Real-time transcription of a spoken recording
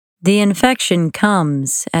The infection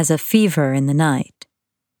comes as a fever in the night.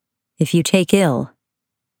 If you take ill,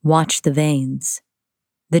 watch the veins,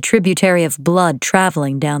 the tributary of blood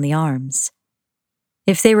traveling down the arms.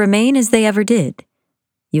 If they remain as they ever did,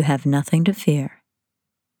 you have nothing to fear.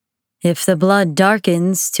 If the blood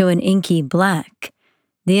darkens to an inky black,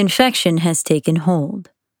 the infection has taken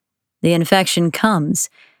hold. The infection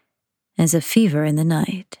comes as a fever in the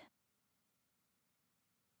night.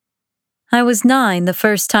 I was 9 the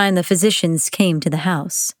first time the physicians came to the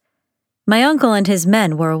house. My uncle and his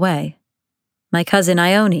men were away. My cousin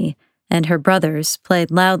Ione and her brothers played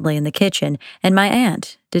loudly in the kitchen, and my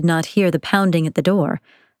aunt did not hear the pounding at the door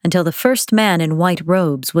until the first man in white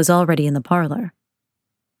robes was already in the parlor.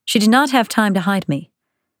 She did not have time to hide me.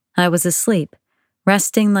 I was asleep,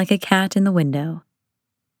 resting like a cat in the window.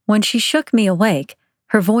 When she shook me awake,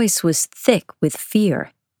 her voice was thick with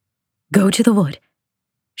fear. "Go to the wood,"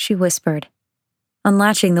 she whispered,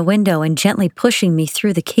 unlatching the window and gently pushing me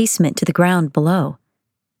through the casement to the ground below.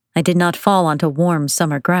 I did not fall onto warm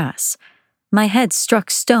summer grass. My head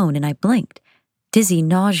struck stone and I blinked, dizzy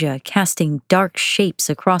nausea casting dark shapes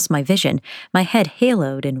across my vision, my head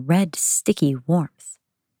haloed in red, sticky warmth.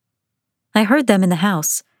 I heard them in the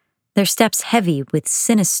house, their steps heavy with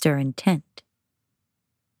sinister intent.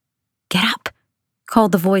 "Get up,"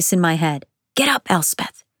 called the voice in my head. "Get up,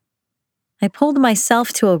 Elspeth." I pulled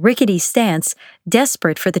myself to a rickety stance,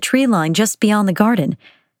 desperate for the tree line just beyond the garden.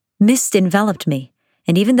 Mist enveloped me,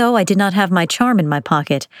 and even though I did not have my charm in my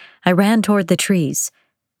pocket, I ran toward the trees.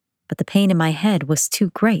 But the pain in my head was too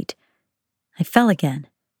great. I fell again,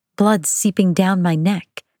 blood seeping down my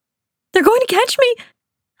neck. "They're going to catch me!"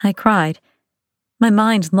 I cried, my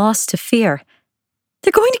mind lost to fear.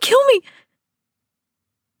 "They're going to kill me!"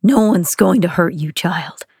 "No one's going to hurt you,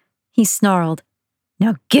 child," he snarled.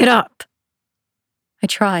 "Now get up!" I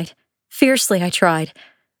tried. Fiercely I tried.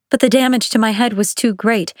 But the damage to my head was too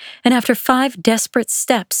great, and after 5 desperate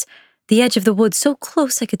steps, the edge of the wood so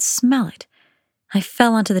close I could smell it, I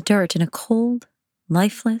fell onto the dirt in a cold,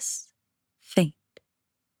 lifeless faint.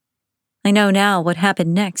 I know now what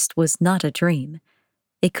happened next was not a dream.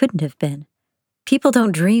 It couldn't have been. People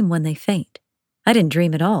don't dream when they faint. I didn't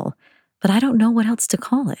dream at all, but I don't know what else to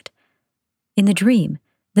call it. In the dream,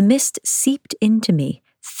 the mist seeped into me,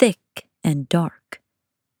 thick and dark.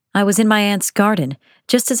 I was in my aunt's garden,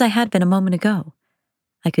 just as I had been a moment ago.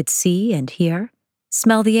 I could see and hear,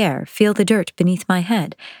 smell the air, feel the dirt beneath my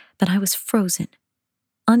head, but I was frozen,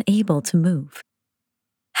 unable to move.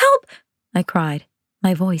 "Help!" I cried,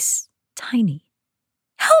 my voice tiny.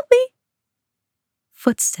 "Help me!"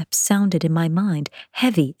 Footsteps sounded in my mind,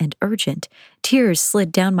 heavy and urgent. Tears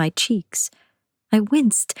slid down my cheeks. I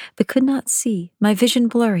winced, but could not see, my vision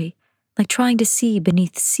blurry, like trying to see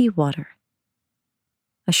beneath seawater.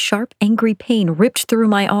 A sharp, angry pain ripped through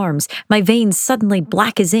my arms, my veins suddenly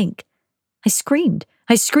black as ink. I screamed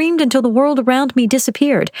until the world around me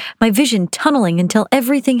disappeared, my vision tunneling until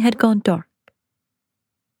everything had gone dark.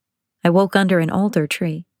 I woke under an alder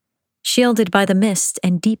tree, shielded by the mist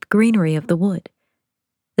and deep greenery of the wood.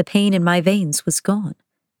 The pain in my veins was gone.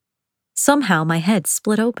 Somehow my head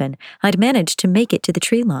split open. I'd managed to make it to the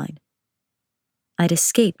tree line. I'd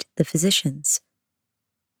escaped the physicians.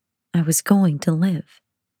 I was going to live.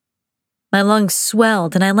 My lungs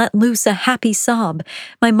swelled and I let loose a happy sob,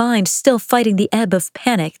 my mind still fighting the ebb of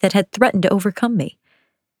panic that had threatened to overcome me.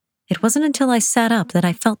 It wasn't until I sat up that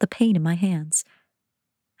I felt the pain in my hands.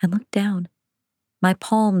 I looked down. My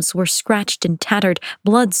palms were scratched and tattered,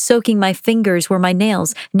 blood soaking my fingers where my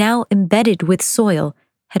nails, now embedded with soil,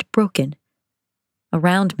 had broken.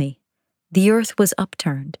 Around me, the earth was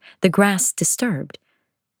upturned, the grass disturbed.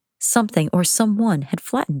 Something or someone had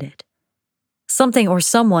flattened it. Something or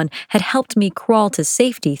someone had helped me crawl to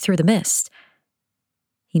safety through the mist.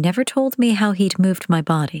 He never told me how he'd moved my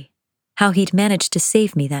body, how he'd managed to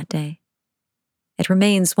save me that day. It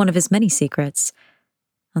remains one of his many secrets,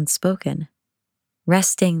 unspoken,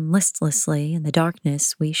 resting listlessly in the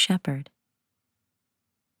darkness we shepherd.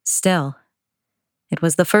 Still, it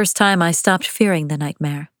was the first time I stopped fearing the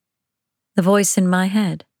nightmare. The voice in my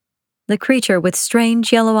head, the creature with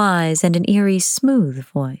strange yellow eyes and an eerie, smooth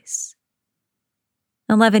voice.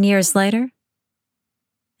 11 years later,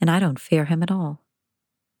 and I don't fear him at all,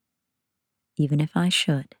 even if I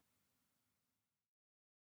should.